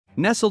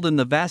Nestled in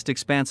the vast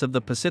expanse of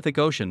the Pacific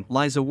Ocean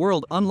lies a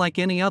world unlike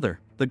any other,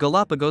 the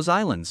Galapagos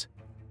Islands.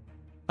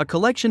 A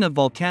collection of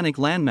volcanic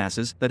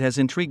landmasses that has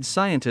intrigued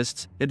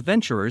scientists,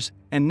 adventurers,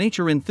 and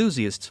nature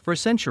enthusiasts for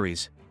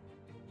centuries.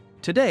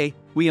 Today,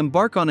 we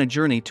embark on a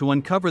journey to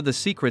uncover the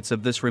secrets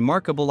of this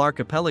remarkable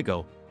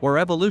archipelago, where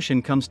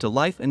evolution comes to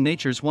life and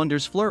nature's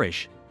wonders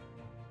flourish.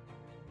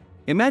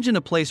 Imagine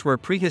a place where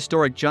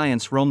prehistoric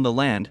giants roam the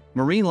land,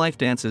 marine life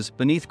dances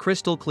beneath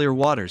crystal-clear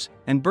waters,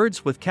 and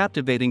birds with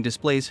captivating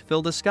displays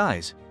fill the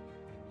skies.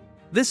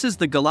 This is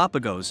the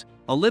Galapagos,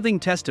 a living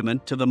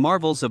testament to the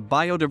marvels of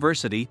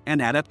biodiversity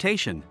and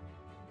adaptation.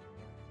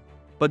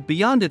 But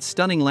beyond its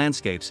stunning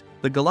landscapes,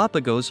 the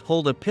Galapagos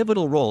hold a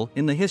pivotal role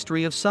in the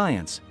history of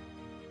science.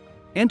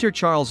 Enter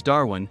Charles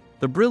Darwin,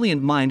 the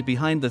brilliant mind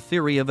behind the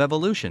theory of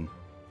evolution.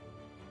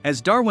 As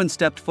Darwin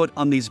stepped foot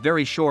on these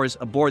very shores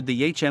aboard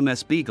the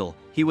HMS Beagle,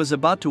 he was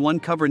about to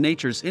uncover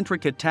nature's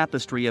intricate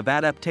tapestry of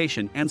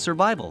adaptation and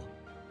survival.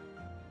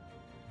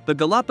 The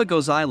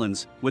Galapagos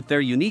Islands, with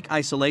their unique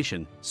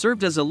isolation,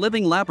 served as a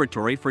living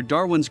laboratory for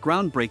Darwin's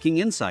groundbreaking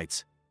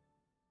insights.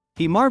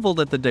 He marveled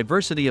at the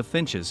diversity of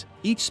finches,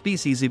 each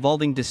species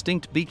evolving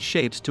distinct beak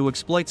shapes to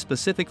exploit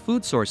specific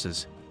food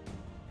sources.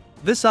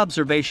 This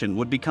observation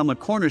would become a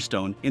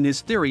cornerstone in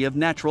his theory of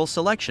natural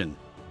selection.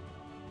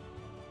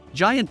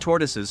 Giant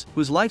tortoises,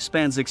 whose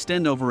lifespans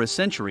extend over a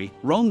century,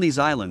 roam these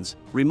islands,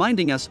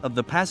 reminding us of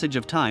the passage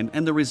of time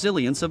and the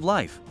resilience of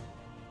life.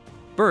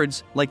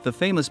 Birds, like the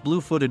famous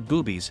blue-footed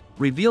boobies,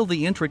 reveal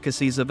the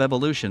intricacies of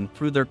evolution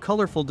through their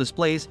colorful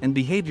displays and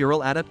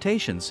behavioral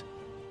adaptations.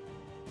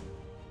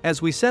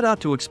 As we set out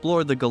to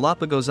explore the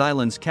Galapagos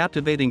Islands'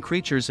 captivating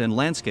creatures and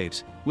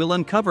landscapes, we'll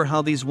uncover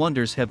how these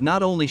wonders have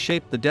not only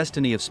shaped the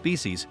destiny of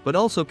species but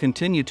also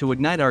continue to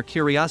ignite our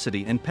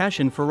curiosity and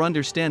passion for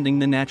understanding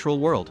the natural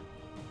world.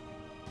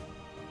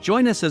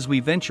 Join us as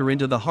we venture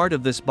into the heart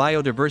of this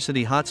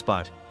biodiversity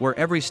hotspot, where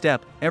every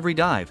step, every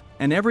dive,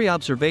 and every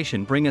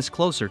observation bring us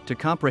closer to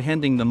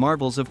comprehending the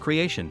marvels of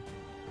creation.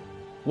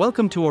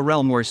 Welcome to a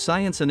realm where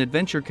science and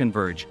adventure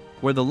converge,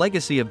 where the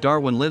legacy of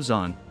Darwin lives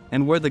on,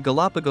 and where the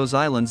Galapagos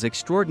Islands'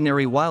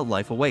 extraordinary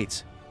wildlife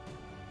awaits.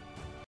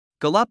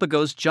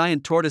 Galapagos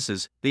giant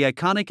tortoises, the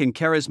iconic and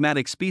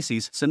charismatic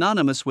species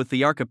synonymous with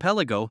the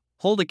archipelago,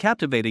 hold a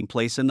captivating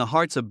place in the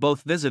hearts of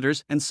both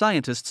visitors and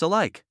scientists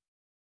alike.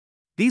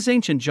 These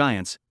ancient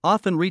giants,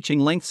 often reaching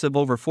lengths of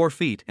over 4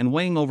 feet and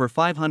weighing over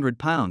 500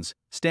 pounds,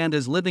 stand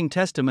as living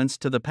testaments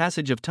to the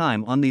passage of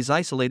time on these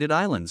isolated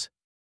islands.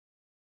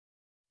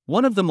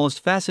 One of the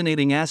most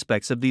fascinating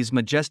aspects of these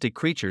majestic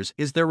creatures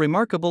is their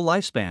remarkable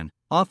lifespan,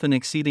 often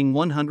exceeding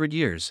 100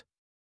 years.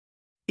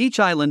 Each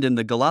island in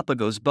the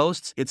Galapagos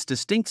boasts its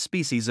distinct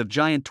species of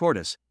giant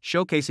tortoise,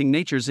 showcasing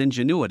nature's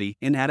ingenuity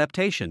in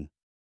adaptation.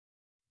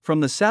 From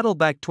the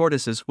saddleback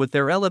tortoises with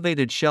their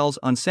elevated shells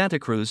on Santa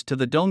Cruz to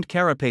the domed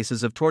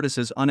carapaces of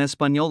tortoises on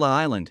Hispaniola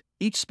Island,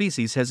 each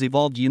species has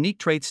evolved unique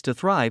traits to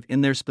thrive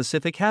in their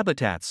specific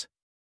habitats.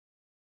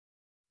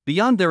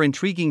 Beyond their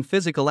intriguing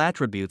physical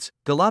attributes,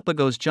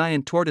 Galapagos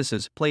giant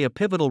tortoises play a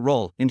pivotal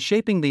role in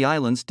shaping the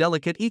island's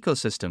delicate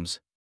ecosystems.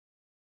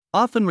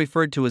 Often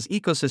referred to as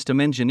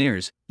ecosystem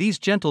engineers, these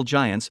gentle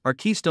giants are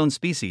keystone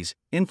species,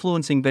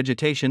 influencing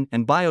vegetation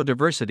and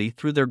biodiversity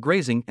through their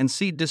grazing and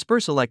seed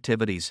dispersal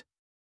activities.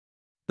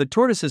 The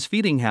tortoises'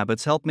 feeding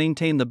habits help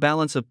maintain the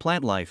balance of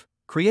plant life,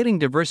 creating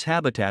diverse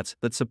habitats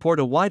that support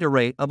a wide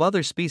array of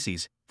other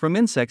species, from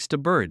insects to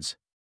birds.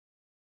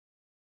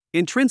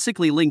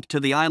 Intrinsically linked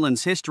to the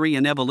island's history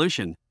and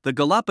evolution, the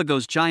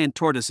Galapagos giant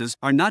tortoises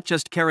are not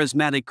just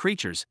charismatic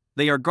creatures,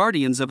 they are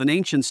guardians of an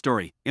ancient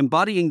story,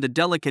 embodying the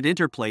delicate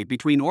interplay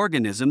between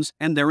organisms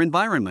and their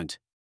environment.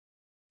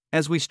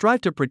 As we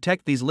strive to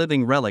protect these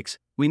living relics,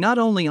 we not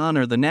only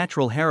honor the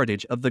natural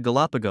heritage of the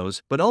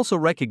Galapagos but also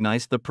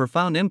recognize the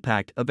profound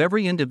impact of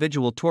every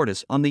individual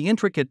tortoise on the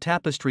intricate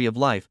tapestry of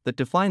life that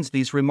defines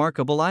these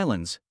remarkable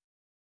islands.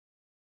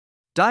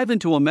 Dive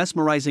into a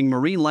mesmerizing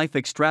marine life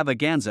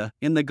extravaganza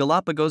in the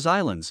Galapagos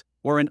Islands,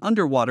 where an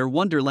underwater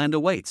wonderland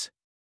awaits.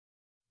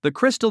 The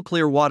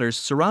crystal-clear waters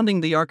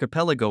surrounding the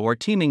archipelago are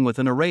teeming with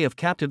an array of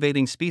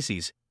captivating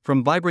species,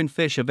 from vibrant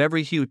fish of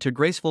every hue to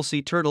graceful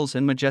sea turtles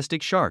and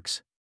majestic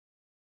sharks.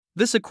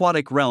 This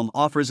aquatic realm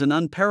offers an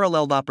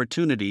unparalleled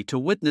opportunity to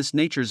witness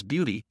nature's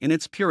beauty in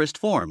its purest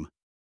form.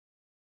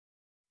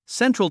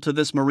 Central to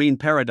this marine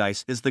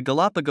paradise is the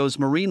Galapagos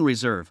Marine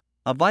Reserve,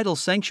 a vital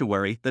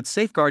sanctuary that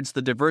safeguards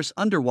the diverse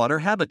underwater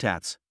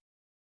habitats.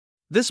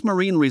 This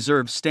marine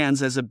reserve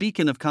stands as a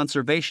beacon of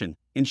conservation,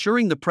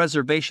 ensuring the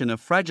preservation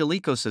of fragile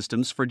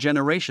ecosystems for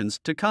generations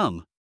to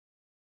come.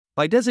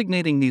 By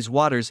designating these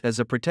waters as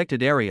a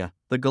protected area,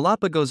 the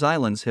Galapagos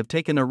Islands have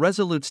taken a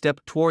resolute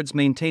step towards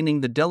maintaining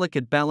the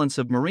delicate balance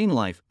of marine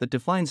life that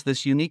defines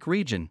this unique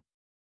region.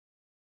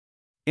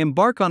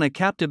 Embark on a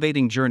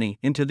captivating journey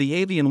into the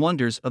avian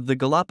wonders of the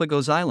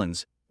Galapagos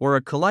Islands, where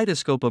a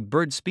kaleidoscope of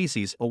bird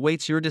species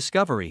awaits your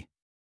discovery.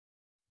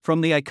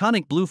 From the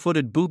iconic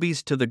blue-footed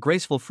boobies to the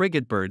graceful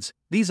frigate birds,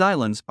 these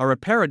islands are a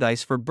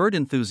paradise for bird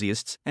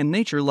enthusiasts and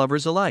nature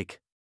lovers alike.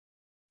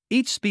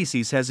 Each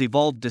species has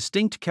evolved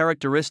distinct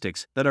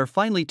characteristics that are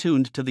finely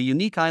tuned to the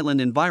unique island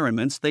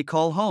environments they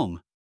call home.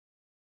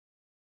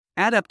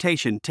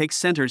 Adaptation takes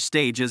center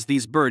stage as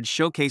these birds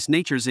showcase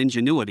nature's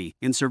ingenuity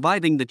in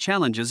surviving the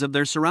challenges of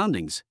their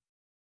surroundings.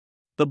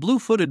 The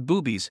blue-footed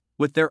boobies,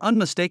 with their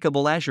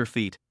unmistakable azure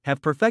feet,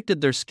 have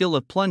perfected their skill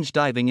of plunge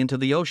diving into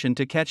the ocean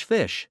to catch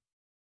fish.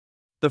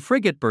 The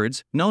frigate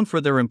birds, known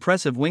for their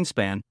impressive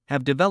wingspan,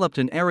 have developed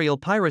an aerial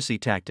piracy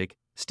tactic,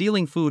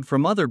 stealing food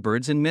from other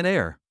birds in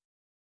midair.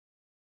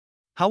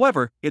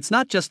 However, it's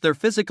not just their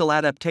physical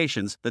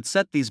adaptations that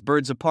set these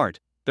birds apart,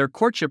 their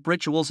courtship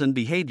rituals and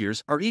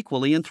behaviors are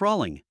equally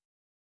enthralling.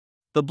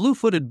 The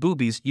blue-footed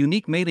boobies'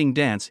 unique mating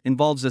dance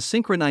involves a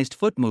synchronized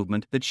foot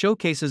movement that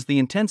showcases the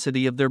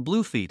intensity of their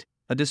blue feet,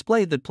 a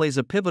display that plays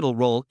a pivotal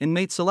role in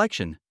mate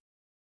selection.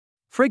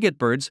 Frigate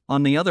birds,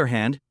 on the other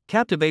hand,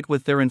 captivate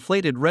with their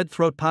inflated red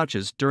throat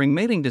pouches during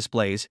mating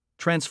displays,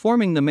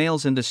 transforming the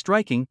males into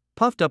striking,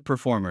 puffed-up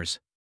performers.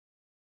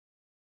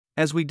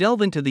 As we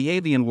delve into the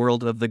avian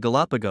world of the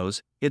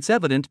Galapagos, it's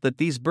evident that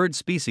these bird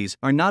species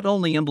are not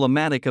only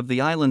emblematic of the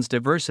island's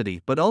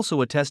diversity but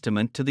also a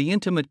testament to the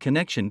intimate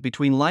connection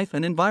between life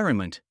and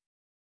environment.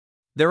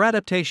 Their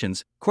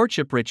adaptations,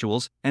 courtship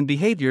rituals, and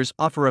behaviors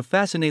offer a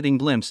fascinating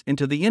glimpse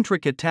into the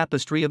intricate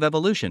tapestry of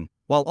evolution,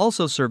 while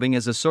also serving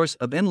as a source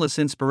of endless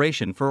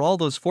inspiration for all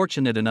those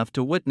fortunate enough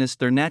to witness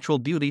their natural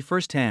beauty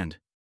firsthand.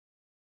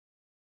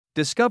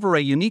 Discover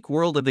a unique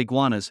world of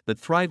iguanas that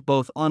thrive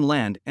both on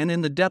land and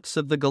in the depths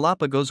of the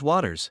Galapagos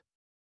waters.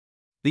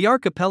 The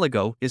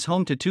archipelago is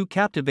home to two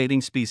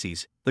captivating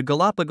species, the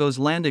Galapagos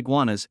land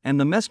iguanas and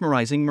the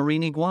mesmerizing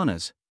marine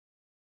iguanas.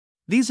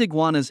 These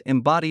iguanas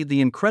embody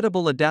the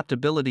incredible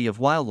adaptability of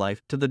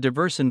wildlife to the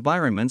diverse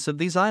environments of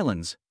these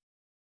islands.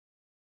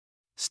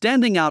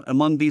 Standing out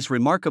among these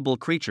remarkable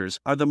creatures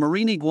are the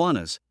marine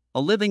iguanas,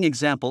 a living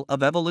example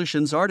of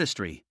evolution's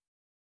artistry.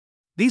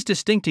 These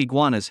distinct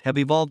iguanas have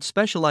evolved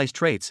specialized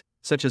traits,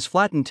 such as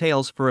flattened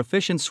tails for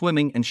efficient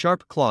swimming and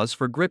sharp claws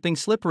for gripping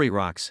slippery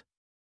rocks.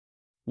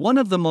 One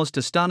of the most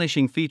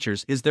astonishing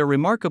features is their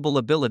remarkable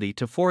ability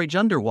to forage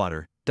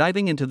underwater,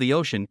 diving into the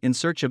ocean in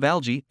search of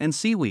algae and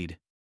seaweed.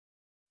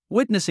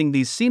 Witnessing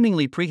these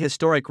seemingly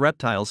prehistoric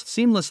reptiles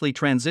seamlessly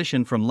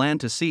transition from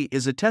land to sea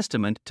is a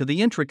testament to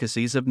the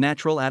intricacies of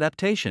natural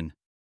adaptation.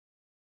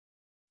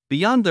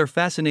 Beyond their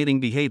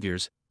fascinating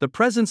behaviors, the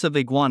presence of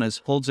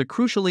iguanas holds a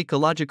crucial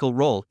ecological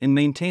role in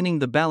maintaining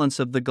the balance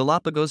of the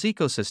Galapagos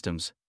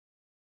ecosystems.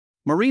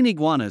 Marine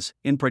iguanas,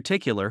 in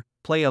particular,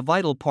 play a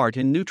vital part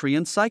in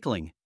nutrient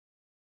cycling.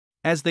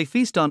 As they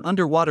feast on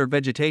underwater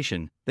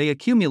vegetation, they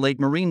accumulate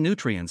marine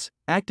nutrients,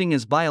 acting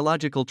as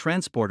biological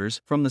transporters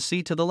from the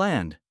sea to the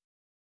land.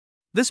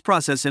 This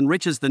process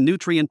enriches the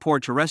nutrient-poor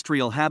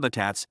terrestrial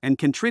habitats and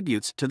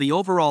contributes to the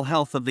overall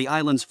health of the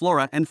island's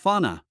flora and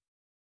fauna.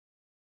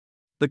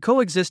 The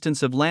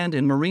coexistence of land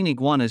and marine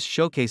iguanas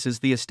showcases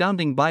the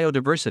astounding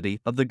biodiversity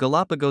of the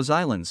Galapagos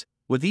Islands,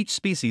 with each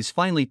species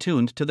finely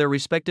tuned to their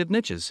respective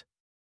niches.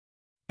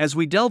 As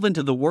we delve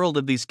into the world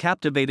of these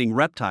captivating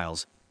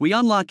reptiles, we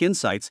unlock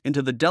insights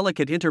into the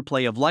delicate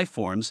interplay of life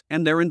forms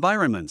and their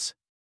environments.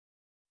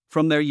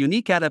 From their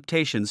unique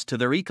adaptations to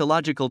their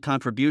ecological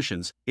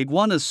contributions,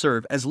 iguanas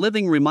serve as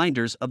living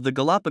reminders of the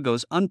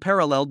Galapagos'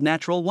 unparalleled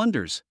natural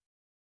wonders.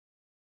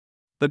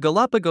 The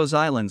Galapagos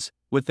Islands,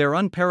 with their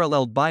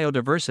unparalleled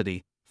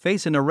biodiversity,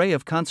 face an array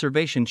of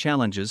conservation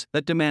challenges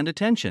that demand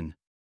attention.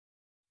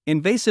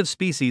 Invasive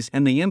species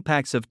and the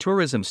impacts of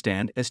tourism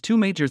stand as two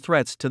major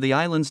threats to the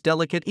island's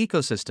delicate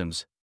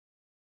ecosystems.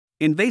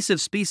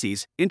 Invasive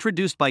species,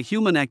 introduced by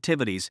human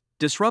activities,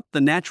 disrupt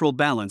the natural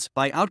balance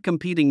by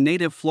outcompeting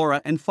native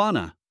flora and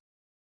fauna.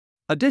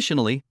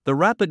 Additionally, the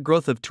rapid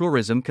growth of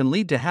tourism can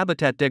lead to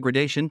habitat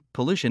degradation,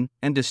 pollution,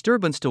 and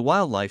disturbance to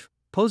wildlife,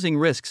 posing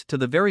risks to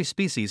the very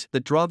species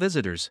that draw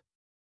visitors.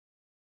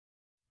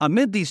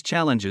 Amid these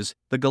challenges,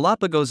 the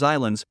Galapagos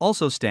Islands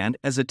also stand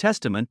as a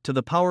testament to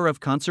the power of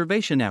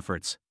conservation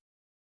efforts.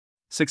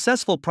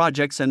 Successful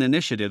projects and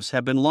initiatives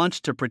have been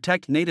launched to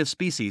protect native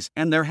species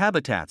and their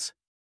habitats.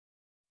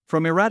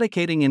 From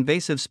eradicating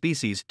invasive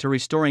species to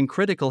restoring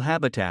critical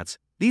habitats,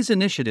 these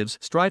initiatives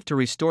strive to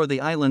restore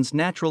the island's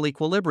natural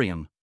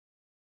equilibrium.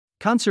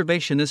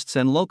 Conservationists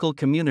and local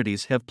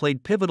communities have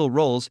played pivotal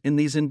roles in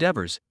these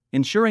endeavors,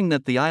 ensuring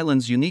that the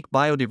island's unique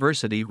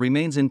biodiversity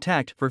remains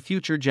intact for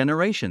future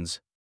generations.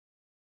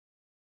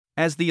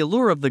 As the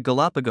allure of the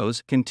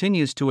Galapagos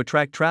continues to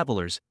attract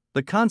travelers,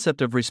 the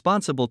concept of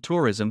responsible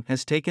tourism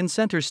has taken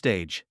center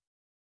stage.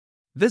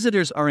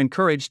 Visitors are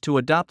encouraged to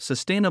adopt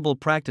sustainable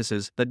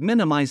practices that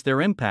minimize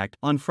their impact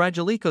on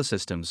fragile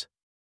ecosystems.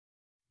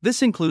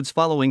 This includes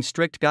following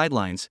strict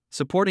guidelines,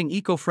 supporting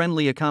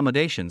eco-friendly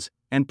accommodations,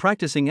 and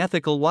practicing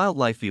ethical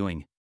wildlife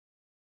viewing.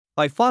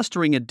 By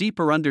fostering a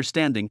deeper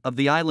understanding of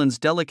the island's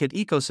delicate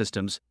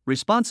ecosystems,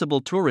 responsible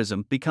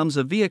tourism becomes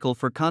a vehicle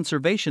for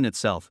conservation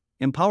itself,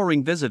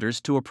 empowering visitors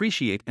to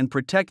appreciate and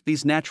protect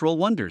these natural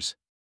wonders.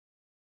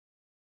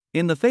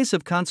 In the face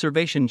of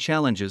conservation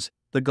challenges,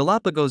 the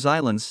Galapagos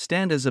Islands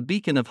stand as a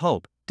beacon of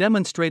hope,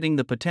 demonstrating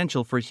the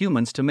potential for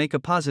humans to make a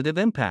positive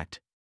impact.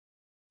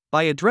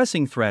 By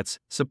addressing threats,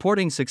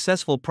 supporting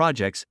successful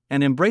projects,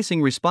 and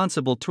embracing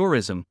responsible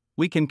tourism,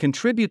 we can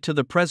contribute to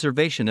the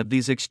preservation of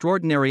these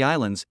extraordinary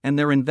islands and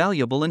their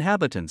invaluable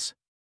inhabitants.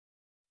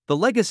 The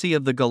legacy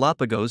of the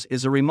Galapagos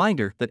is a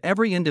reminder that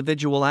every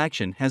individual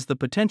action has the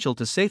potential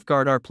to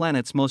safeguard our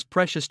planet's most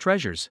precious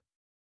treasures.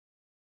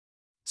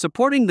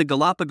 Supporting the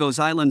Galapagos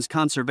Islands'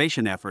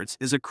 conservation efforts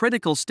is a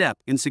critical step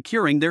in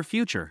securing their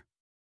future.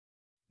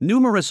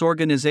 Numerous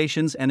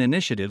organizations and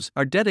initiatives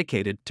are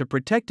dedicated to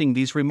protecting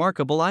these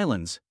remarkable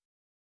islands.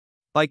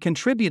 By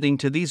contributing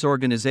to these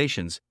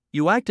organizations,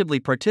 you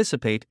actively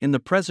participate in the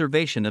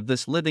preservation of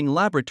this living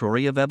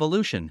laboratory of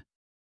evolution.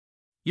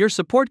 Your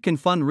support can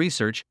fund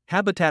research,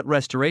 habitat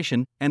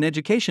restoration, and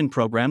education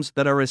programs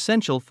that are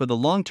essential for the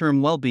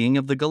long-term well-being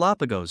of the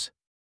Galapagos.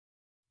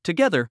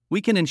 Together,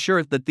 we can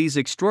ensure that these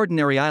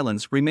extraordinary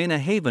islands remain a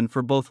haven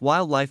for both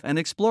wildlife and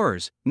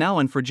explorers, now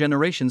and for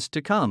generations to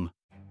come.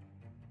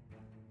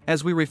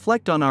 As we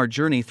reflect on our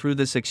journey through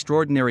this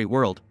extraordinary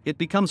world, it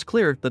becomes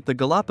clear that the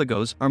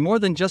Galapagos are more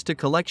than just a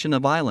collection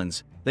of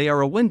islands, they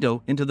are a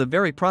window into the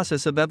very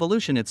process of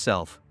evolution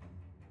itself.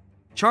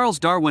 Charles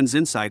Darwin's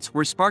insights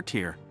were sparked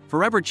here,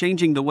 forever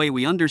changing the way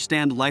we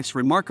understand life's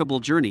remarkable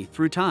journey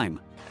through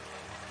time.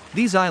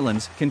 These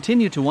islands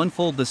continue to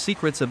unfold the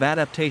secrets of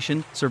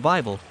adaptation,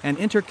 survival, and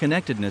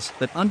interconnectedness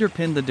that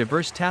underpin the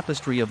diverse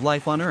tapestry of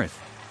life on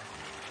Earth.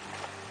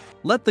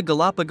 Let the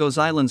Galapagos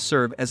Islands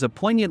serve as a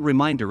poignant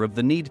reminder of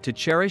the need to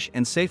cherish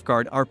and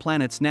safeguard our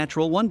planet's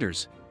natural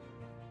wonders.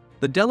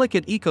 The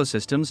delicate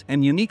ecosystems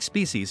and unique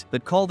species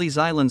that call these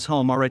islands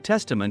home are a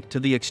testament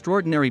to the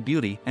extraordinary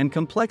beauty and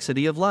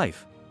complexity of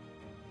life.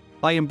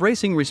 By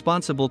embracing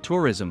responsible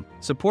tourism,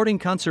 supporting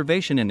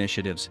conservation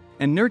initiatives,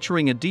 and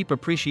nurturing a deep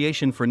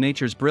appreciation for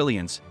nature's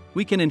brilliance,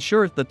 we can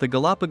ensure that the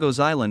Galapagos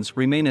Islands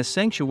remain a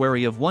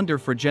sanctuary of wonder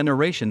for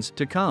generations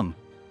to come.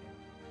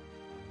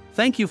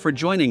 Thank you for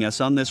joining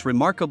us on this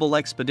remarkable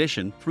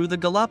expedition through the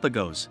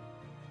Galapagos.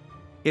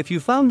 If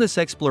you found this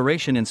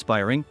exploration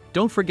inspiring,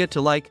 don't forget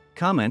to like,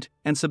 comment,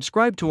 and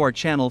subscribe to our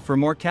channel for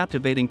more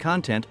captivating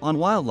content on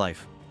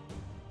wildlife.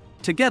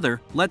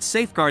 Together, let's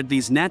safeguard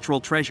these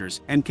natural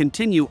treasures and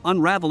continue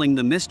unraveling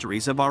the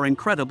mysteries of our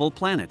incredible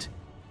planet.